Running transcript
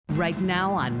Right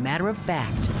now on Matter of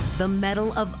Fact, the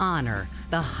Medal of Honor,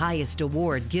 the highest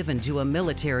award given to a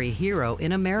military hero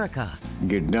in America.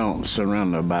 You don't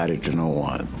surrender body to no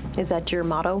one. Is that your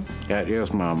motto? That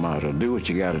is my motto. Do what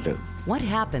you gotta do. What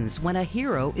happens when a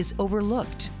hero is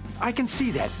overlooked? I can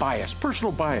see that bias,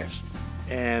 personal bias.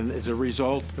 And as a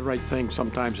result, the right thing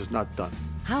sometimes is not done.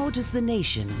 How does the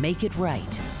nation make it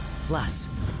right? Plus,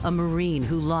 a Marine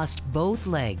who lost both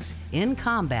legs in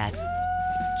combat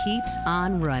keeps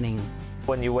on running.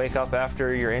 When you wake up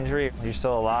after your injury, you're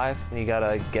still alive, and you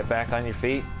gotta get back on your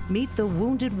feet. Meet the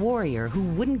wounded warrior who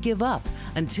wouldn't give up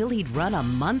until he'd run a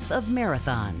month of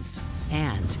marathons.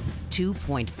 And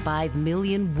 2.5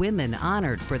 million women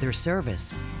honored for their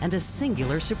service, and a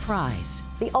singular surprise.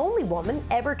 The only woman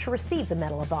ever to receive the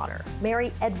Medal of Honor,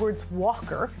 Mary Edwards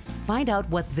Walker. Find out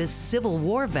what this Civil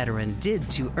War veteran did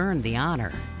to earn the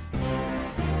honor.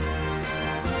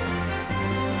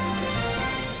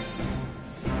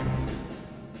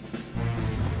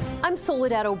 I'm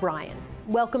Soledad O'Brien.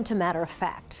 Welcome to Matter of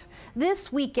Fact.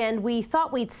 This weekend, we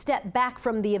thought we'd step back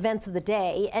from the events of the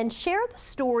day and share the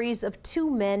stories of two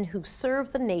men who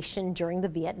served the nation during the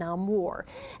Vietnam War.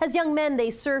 As young men, they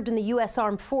served in the U.S.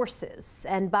 Armed Forces,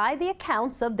 and by the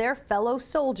accounts of their fellow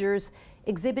soldiers,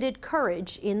 exhibited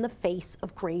courage in the face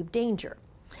of grave danger.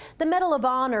 The Medal of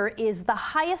Honor is the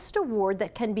highest award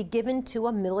that can be given to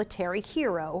a military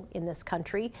hero in this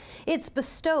country. It's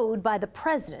bestowed by the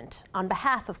President on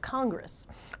behalf of Congress,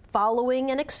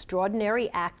 following an extraordinary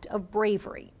act of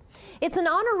bravery. It's an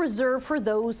honor reserved for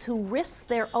those who risk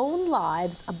their own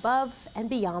lives above and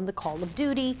beyond the call of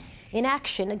duty in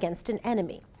action against an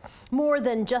enemy. More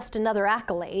than just another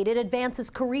accolade, it advances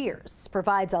careers,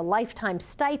 provides a lifetime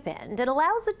stipend, and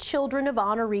allows the children of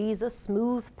honorees a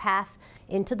smooth path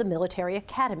into the military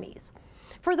academies.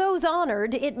 For those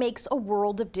honored, it makes a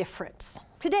world of difference.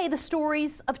 Today, the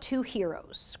stories of two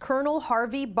heroes, Colonel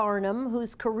Harvey Barnum,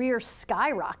 whose career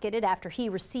skyrocketed after he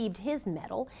received his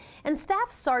medal, and Staff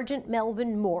Sergeant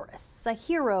Melvin Morris, a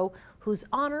hero whose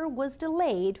honor was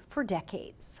delayed for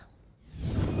decades.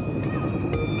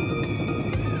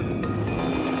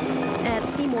 At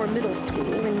Seymour Middle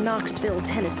School in Knoxville,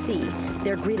 Tennessee,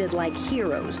 they're greeted like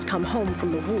heroes come home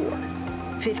from the war.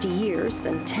 50 years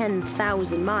and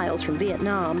 10,000 miles from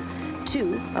Vietnam,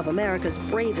 two of America's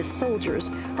bravest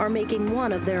soldiers are making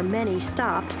one of their many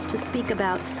stops to speak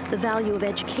about the value of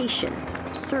education,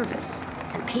 service,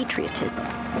 and patriotism.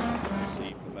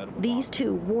 These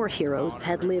two war heroes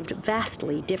had lived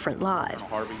vastly different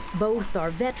lives. Both are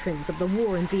veterans of the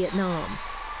war in Vietnam.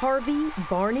 Harvey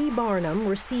Barney Barnum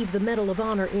received the Medal of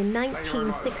Honor in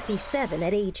 1967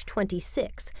 at age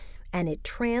 26, and it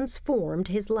transformed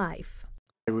his life.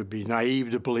 It would be naive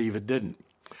to believe it didn't.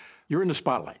 You're in the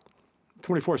spotlight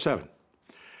 24/7.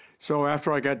 So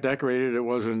after I got decorated, it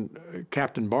wasn't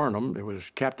Captain Barnum, it was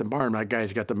Captain Barnum. That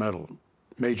guy's got the medal,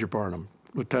 Major Barnum,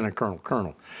 Lieutenant Colonel,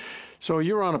 Colonel. So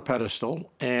you're on a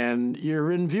pedestal and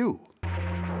you're in view.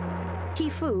 Thi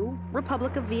Phu,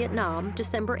 Republic of Vietnam,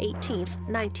 December 18,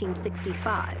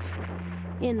 1965.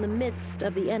 In the midst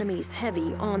of the enemy's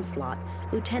heavy onslaught,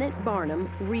 Lieutenant Barnum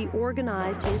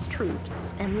reorganized his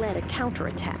troops and led a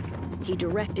counterattack. He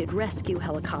directed rescue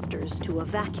helicopters to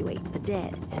evacuate the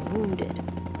dead and wounded.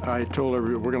 I told her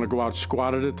we're going to go out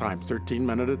squad at a time, 13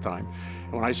 men at a time.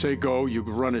 And when I say go, you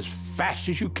run as fast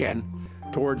as you can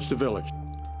towards the village.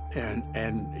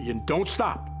 And you don't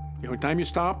stop. The only time you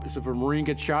stop is if a Marine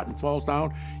gets shot and falls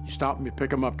down, you stop and you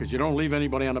pick him up because you don't leave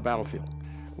anybody on the battlefield.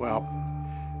 Well,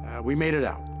 we made it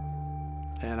out.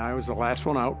 And I was the last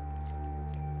one out.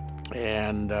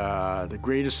 And the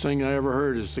greatest thing I ever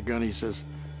heard is the gunny says,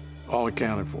 all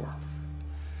accounted for.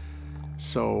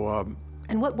 So.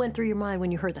 And what went through your mind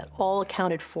when you heard that, all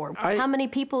accounted for? How many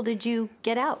people did you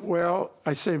get out? Well,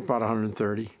 I say about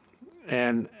 130.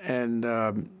 And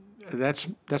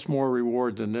that's more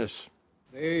reward than this.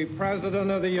 The President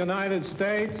of the United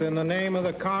States, in the name of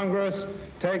the Congress,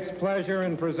 takes pleasure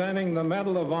in presenting the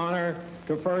Medal of Honor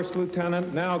to First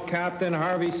Lieutenant, now Captain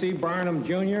Harvey C. Barnum,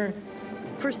 Jr.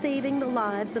 For saving the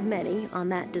lives of many on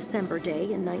that December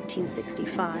day in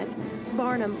 1965,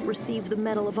 Barnum received the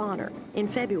Medal of Honor in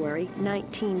February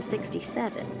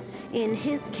 1967. In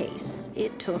his case,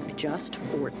 it took just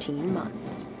 14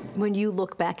 months. When you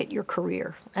look back at your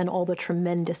career and all the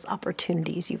tremendous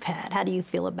opportunities you've had, how do you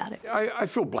feel about it? I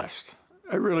feel blessed.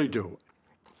 I really do.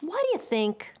 Why do you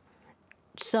think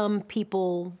some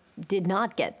people did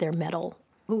not get their medal,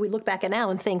 who we look back at now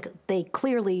and think they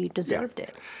clearly deserved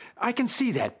it? I can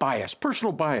see that bias,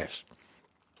 personal bias.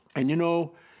 And you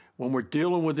know, when we're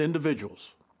dealing with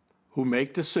individuals who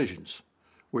make decisions,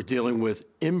 we're dealing with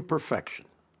imperfection.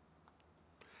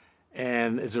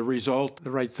 And as a result,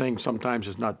 the right thing sometimes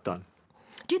is not done.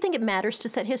 Do you think it matters to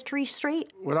set history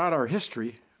straight? Without our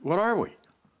history, what are we?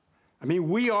 I mean,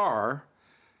 we are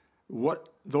what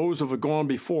those who have gone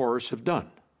before us have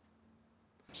done.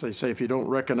 So they say if you don't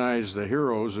recognize the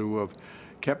heroes who have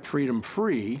kept freedom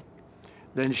free,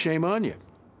 then shame on you.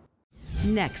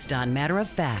 Next on Matter of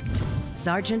Fact,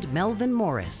 Sergeant Melvin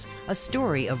Morris, a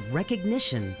story of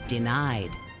recognition denied.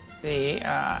 The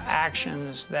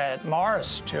actions that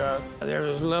Morris took, there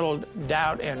was little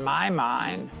doubt in my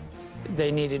mind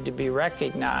they needed to be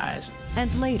recognized.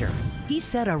 And later, he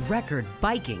set a record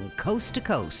biking coast to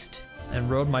coast. And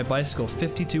rode my bicycle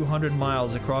 5,200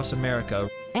 miles across America.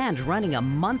 And running a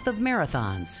month of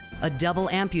marathons. A double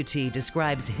amputee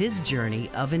describes his journey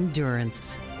of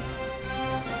endurance.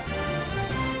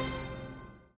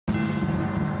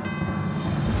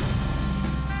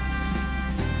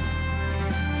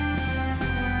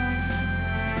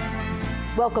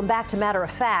 Welcome back to Matter of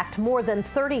Fact. More than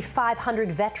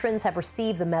 3,500 veterans have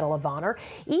received the Medal of Honor.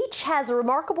 Each has a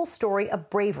remarkable story of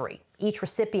bravery. Each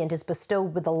recipient is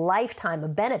bestowed with a lifetime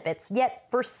of benefits, yet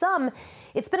for some,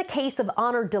 it's been a case of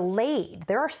honor delayed.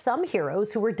 There are some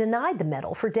heroes who were denied the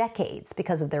medal for decades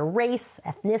because of their race,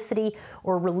 ethnicity,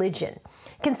 or religion.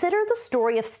 Consider the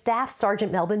story of Staff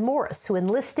Sergeant Melvin Morris, who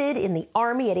enlisted in the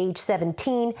Army at age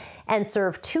 17 and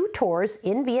served 2 tours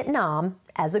in Vietnam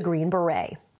as a Green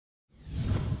Beret.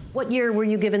 What year were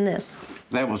you given this?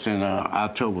 That was in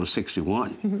October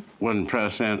 '61. When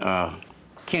President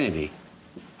Kennedy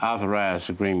authorized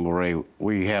the Green Beret,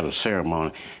 we had a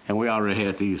ceremony, and we already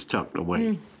had these tucked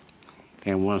away.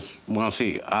 And once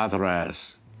he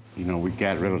authorized, you know, we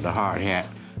got rid of the hard hat,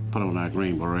 put on our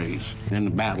Green Berets, and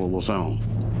the battle was on.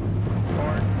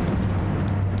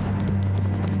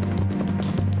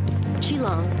 Chi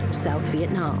Long, South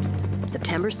Vietnam,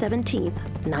 September 17th,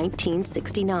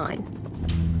 1969.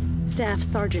 Staff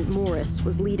Sergeant Morris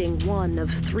was leading one of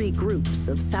 3 groups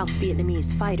of South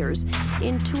Vietnamese fighters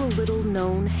into a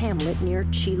little-known hamlet near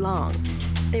Chi Long.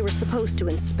 They were supposed to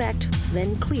inspect,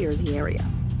 then clear the area.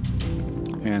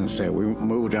 And so we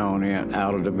moved on in,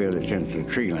 out of the village into the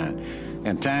tree line.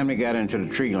 And time we got into the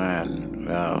tree line,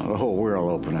 the whole world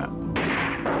opened up.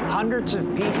 Hundreds of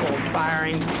people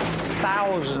firing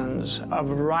thousands of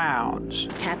rounds.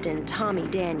 Captain Tommy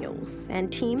Daniels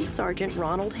and Team Sergeant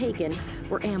Ronald Hagen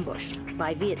were ambushed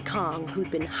by Viet Cong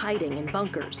who'd been hiding in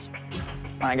bunkers.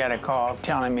 I got a call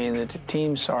telling me that the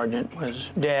team sergeant was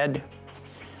dead.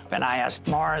 And I asked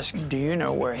Morris, do you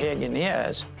know where Hagen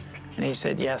is? And he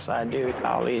said, yes, I do.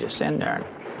 I'll lead us in there.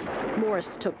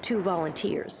 Morris took 2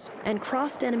 volunteers and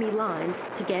crossed enemy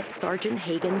lines to get Sergeant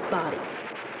Hagen's body.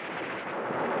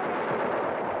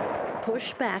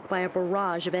 Pushed back by a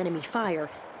barrage of enemy fire,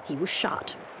 he was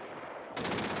shot.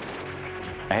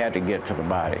 I had to get to the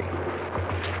body.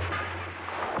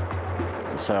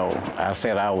 So I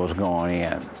said I was going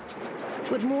in.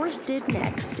 What Morris did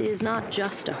next is not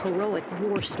just a heroic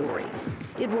war story.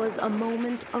 It was a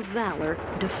moment of valor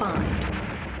defined.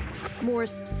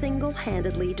 Morris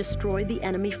single-handedly destroyed the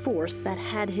enemy force that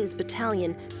had his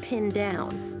battalion pinned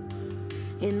down.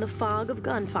 In the fog of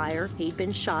gunfire, he'd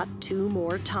been shot 2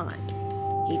 more times.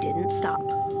 He didn't stop.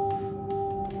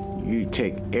 You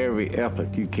take every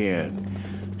effort you can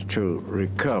to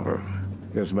recover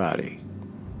this body.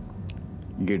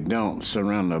 You don't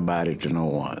surrender the body to no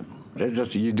one. That's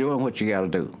just, you're doing what you gotta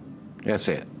do. That's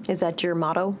it. Is that your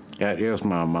motto? That is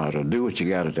my motto. Do what you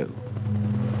gotta do.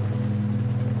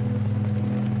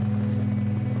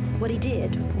 What he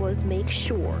did was make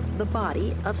sure the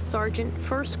body of Sergeant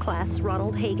First Class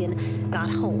Ronald Hagen got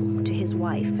home to his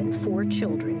wife and 4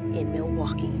 children in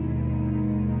Milwaukee.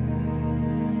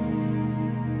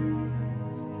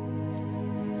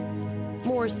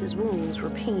 Morris's wounds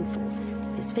were painful.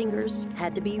 His fingers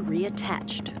had to be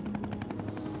reattached.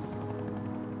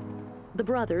 The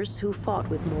brothers who fought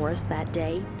with Morris that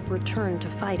day returned to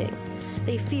fighting.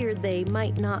 They feared they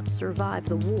might not survive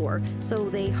the war, so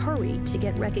they hurried to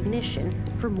get recognition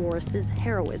for Morris's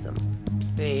heroism.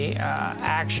 The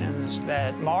actions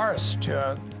that Morris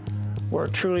took were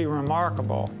truly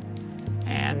remarkable,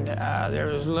 and there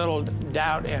was little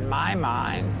doubt in my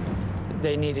mind that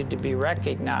they needed to be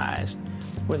recognized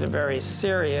with a very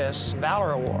serious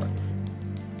Valor Award.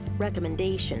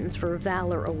 Recommendations for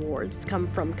Valor Awards come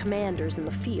from commanders in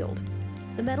the field.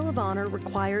 The Medal of Honor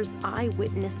requires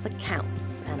eyewitness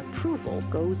accounts, and approval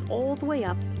goes all the way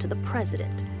up to the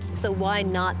president. So why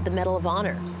not the Medal of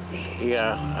Honor?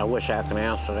 Yeah, I wish I could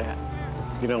answer that.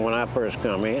 You know, when I first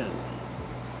come in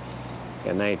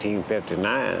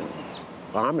 1959,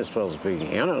 the Army was supposed to be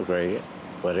integrated,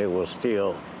 but it was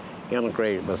still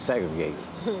integrated but segregated.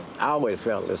 I always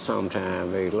felt that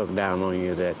sometimes they look down on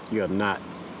you that you're not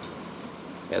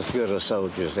as good a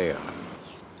soldier as they are.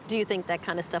 Do you think that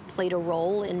kind of stuff played a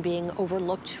role in being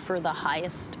overlooked for the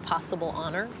highest possible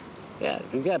honor? Yeah,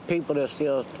 you got people that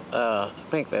still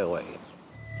think that way.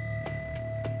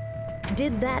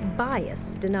 Did that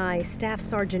bias deny Staff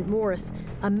Sergeant Morris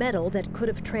a medal that could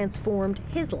have transformed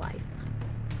his life?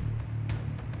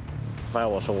 If I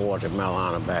was awarded Medal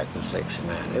of Honor back in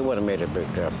 '69, it would have made a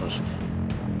big difference.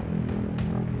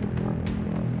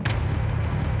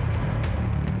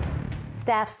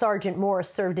 Staff Sergeant Morris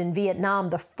served in Vietnam,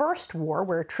 the first war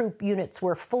where troop units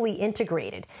were fully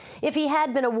integrated. If he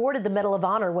had been awarded the Medal of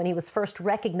Honor when he was first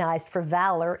recognized for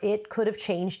valor, it could have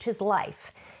changed his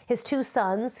life. His 2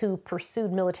 sons, who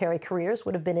pursued military careers,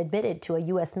 would have been admitted to a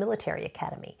U.S. military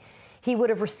academy. He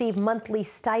would have received monthly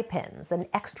stipends and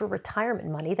extra retirement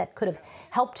money that could have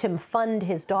helped him fund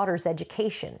his daughter's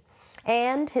education.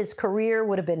 And his career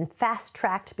would have been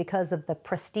fast-tracked because of the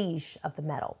prestige of the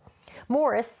medal.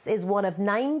 Morris is one of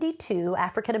 92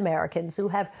 African Americans who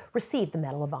have received the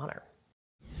Medal of Honor.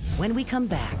 When we come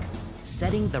back,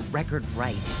 setting the record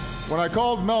right. When I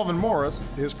called Melvin Morris,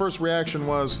 his first reaction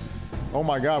was, "Oh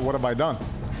my God, what have I done?"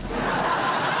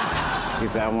 He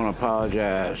said, "I want to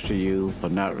apologize to you for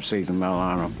not receiving the Medal of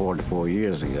Honor 44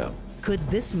 years ago." Could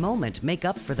this moment make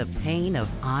up for the pain of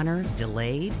honor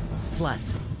delayed?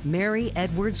 Plus, Mary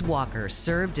Edwards Walker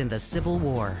served in the Civil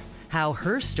War. How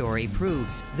her story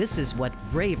proves this is what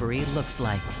bravery looks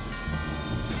like.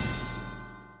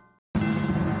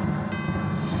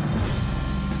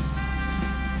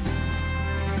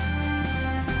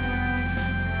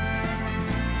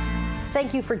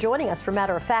 Thank you for joining us. For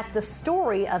matter of fact, the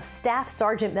story of Staff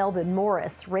Sergeant Melvin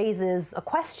Morris raises a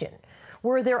question.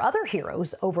 Were there other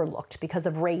heroes overlooked because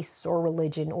of race or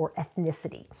religion or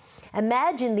ethnicity?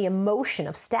 Imagine the emotion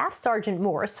of Staff Sergeant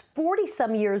Morris,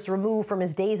 40-some years removed from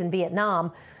his days in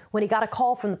Vietnam, when he got a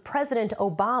call from President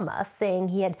Obama saying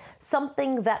he had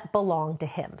something that belonged to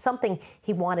him, something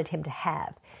he wanted him to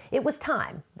have. It was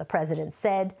time, the president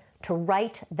said, to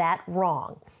right that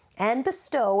wrong and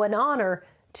bestow an honor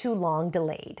too long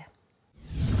delayed.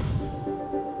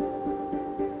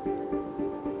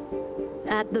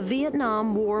 At the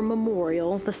Vietnam War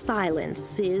Memorial, the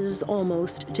silence is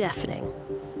almost deafening.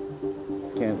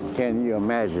 Can you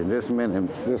imagine this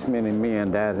many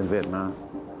men died in Vietnam?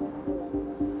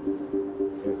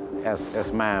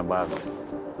 That's mind-boggling.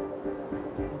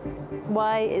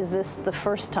 Why is this the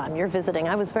first time you're visiting?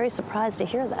 I was very surprised to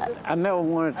hear that. I never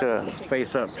wanted to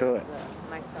face up to it.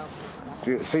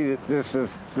 See, this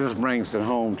brings it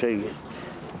home to you.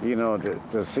 You know,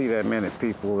 to see that many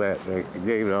people that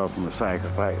gave it up from the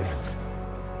sacrifice.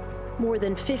 More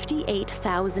than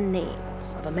 58,000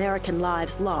 names of American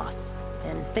lives lost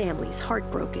and families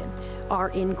heartbroken are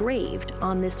engraved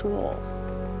on this wall.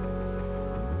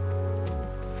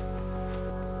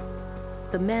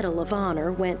 The Medal of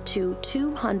Honor went to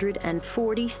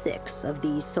 246 of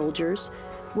these soldiers.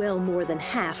 Well, more than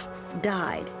half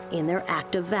died in their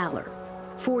act of valor.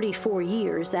 44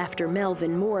 years after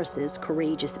Melvin Morris's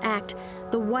courageous act,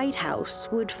 the White House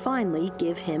would finally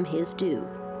give him his due,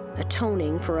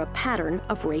 atoning for a pattern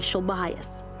of racial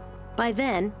bias. By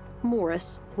then,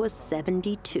 Morris was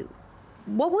 72.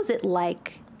 What was it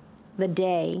like the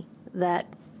day that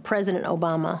President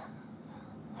Obama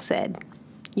said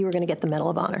you were going to get the Medal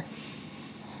of Honor?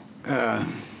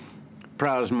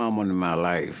 Proudest moment in my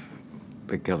life,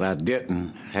 because I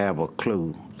didn't have a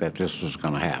clue that this was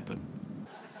going to happen.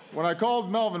 When I called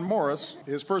Melvin Morris,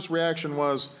 his first reaction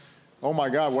was, "Oh my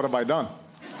God, what have I done?"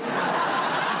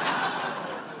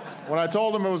 When I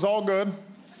told him it was all good,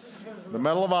 the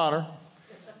Medal of Honor,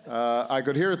 I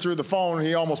could hear it through the phone,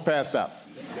 he almost passed out.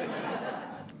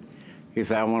 He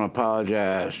said, "I want to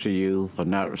apologize to you for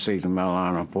not receiving the Medal of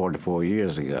Honor 44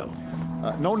 years ago."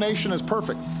 No nation is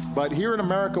perfect, but here in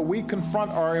America, we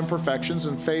confront our imperfections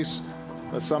and face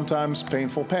a sometimes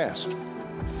painful past,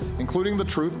 including the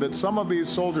truth that some of these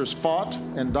soldiers fought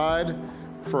and died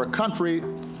for a country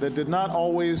that did not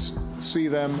always see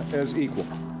them as equal.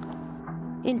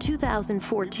 In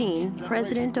 2014,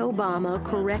 President Obama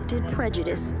corrected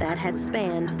prejudice that had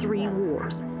spanned 3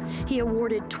 wars. He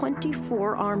awarded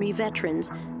 24 Army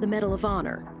veterans the Medal of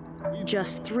Honor.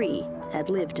 Just 3 had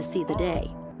lived to see the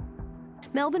day.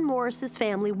 Melvin Morris's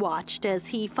family watched as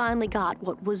he finally got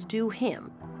what was due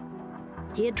him.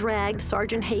 He had dragged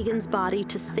Sergeant Hagen's body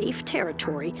to safe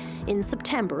territory in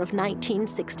September of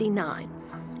 1969.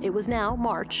 It was now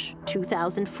March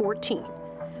 2014,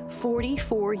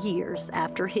 44 years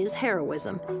after his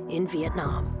heroism in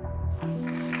Vietnam.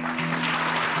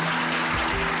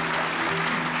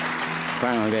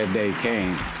 finally that day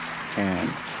came, and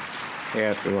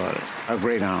after a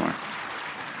great honor.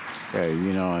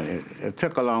 You know, it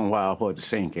took a long while for it to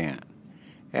sink in,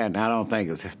 and I don't think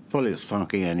it's fully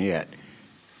sunk in yet.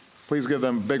 Please give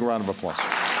them a big round of applause.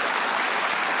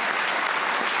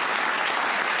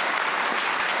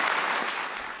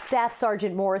 Staff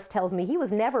Sergeant Morris tells me he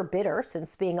was never bitter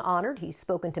since being honored. He's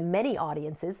spoken to many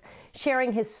audiences,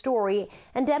 sharing his story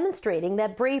and demonstrating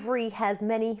that bravery has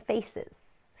many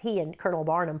faces. He and Colonel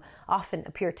Barnum often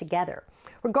appear together.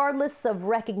 Regardless of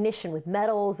recognition with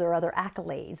medals or other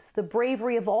accolades, the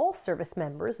bravery of all service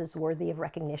members is worthy of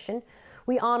recognition.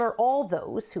 We honor all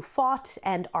those who fought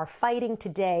and are fighting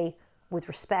today with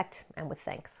respect and with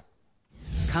thanks.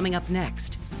 Coming up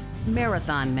next,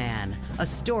 Marathon Man, a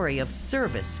story of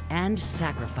service and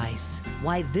sacrifice.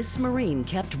 Why this Marine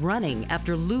kept running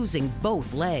after losing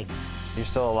both legs. You're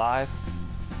still alive,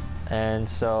 and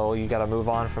so you got to move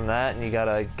on from that, and you got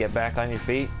to get back on your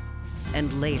feet.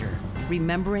 And later,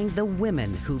 remembering the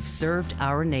women who've served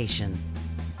our nation.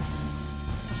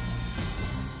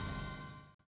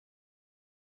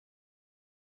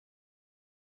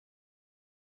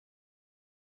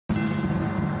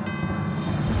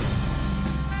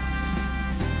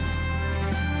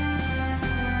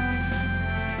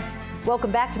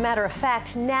 Welcome back to Matter of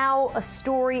Fact. Now a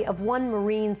story of one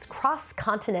Marine's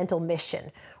cross-continental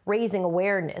mission, raising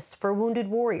awareness for wounded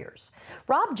warriors.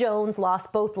 Rob Jones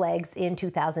lost both legs in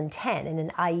 2010 in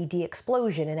an IED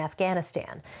explosion in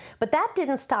Afghanistan. But that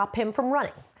didn't stop him from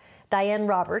running. Diane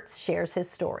Roberts shares his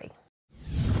story.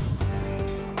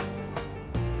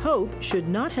 Hope should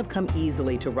not have come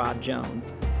easily to Rob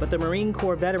Jones, but the Marine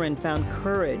Corps veteran found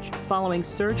courage following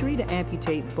surgery to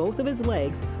amputate both of his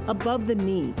legs above the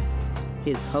knee.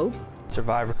 His hope?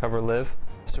 Survive, recover, live.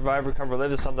 Survive, recover,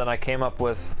 live is something I came up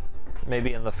with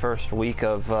maybe in the first week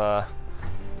of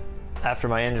after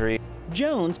my injury.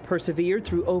 Jones persevered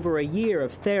through over a year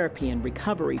of therapy and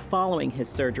recovery following his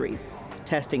surgeries,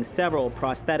 testing several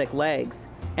prosthetic legs,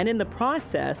 and in the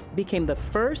process became the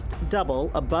first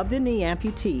double above-the-knee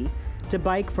amputee to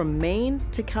bike from Maine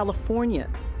to California,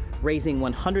 raising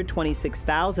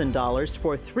 $126,000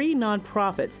 for 3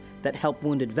 nonprofits that help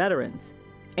wounded veterans.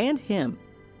 And him.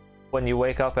 When you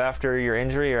wake up after your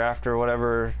injury or after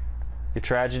whatever your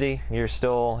tragedy, you're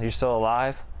still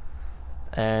alive,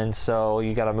 and so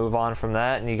you got to move on from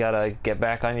that, and you got to get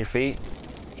back on your feet.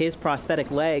 His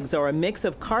prosthetic legs are a mix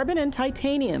of carbon and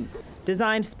titanium,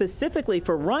 designed specifically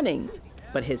for running,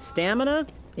 but his stamina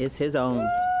is his own.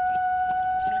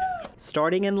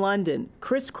 Starting in London,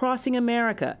 crisscrossing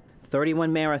America,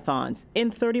 31 marathons in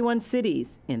 31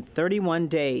 cities in 31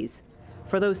 days.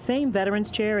 For those same veterans'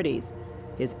 charities,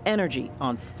 his energy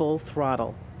on full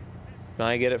throttle.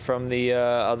 I get it from the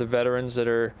other veterans that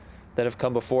have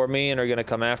come before me and are going to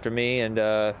come after me, and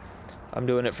I'm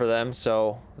doing it for them,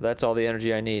 so that's all the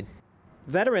energy I need.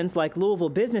 Veterans like Louisville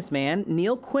businessman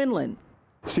Neil Quinlan.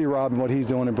 See Rob and what he's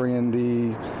doing and bringing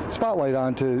the spotlight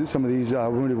onto some of these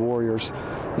wounded warriors,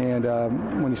 and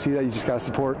when you see that, you just got to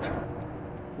support.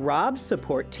 Rob's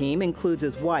support team includes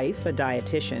his wife, a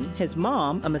dietitian, his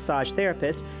mom, a massage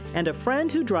therapist, and a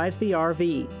friend who drives the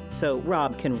RV, so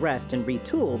Rob can rest and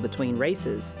retool between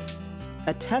races.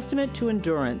 A testament to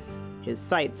endurance, his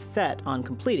sights set on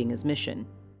completing his mission.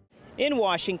 In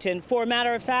Washington, for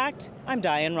Matter of Fact, I'm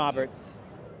Diane Roberts.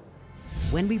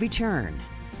 When we return,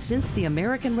 since the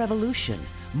American Revolution,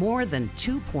 more than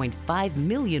 2.5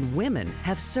 million women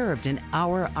have served in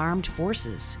our armed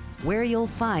forces, where you'll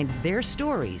find their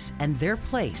stories and their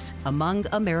place among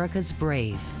America's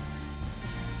brave.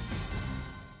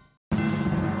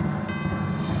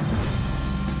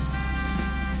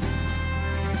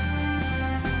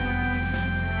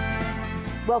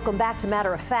 Welcome back to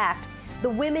Matter of Fact. The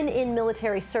Women in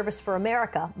Military Service for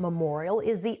America Memorial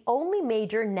is the only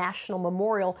major national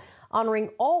memorial honoring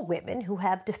all women who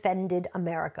have defended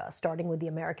America. Starting with the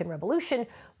American Revolution,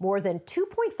 more than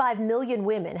 2.5 million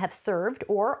women have served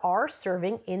or are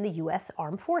serving in the U.S.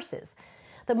 Armed Forces.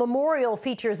 The memorial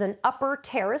features an upper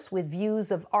terrace with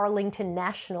views of Arlington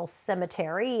National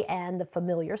Cemetery and the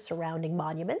familiar surrounding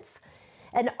monuments.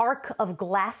 An arc of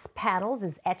glass panels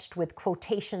is etched with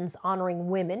quotations honoring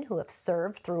women who have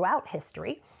served throughout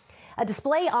history. A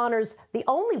display honors the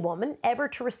only woman ever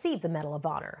to receive the Medal of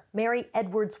Honor. Mary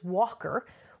Edwards Walker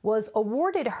was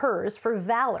awarded hers for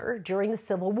valor during the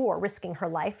Civil War, risking her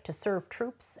life to serve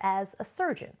troops as a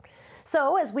surgeon.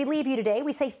 So, as we leave you today,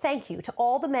 we say thank you to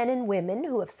all the men and women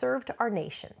who have served our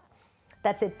nation.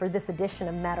 That's it for this edition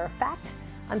of Matter of Fact.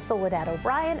 I'm Soledad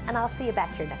O'Brien, and I'll see you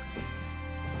back here next week.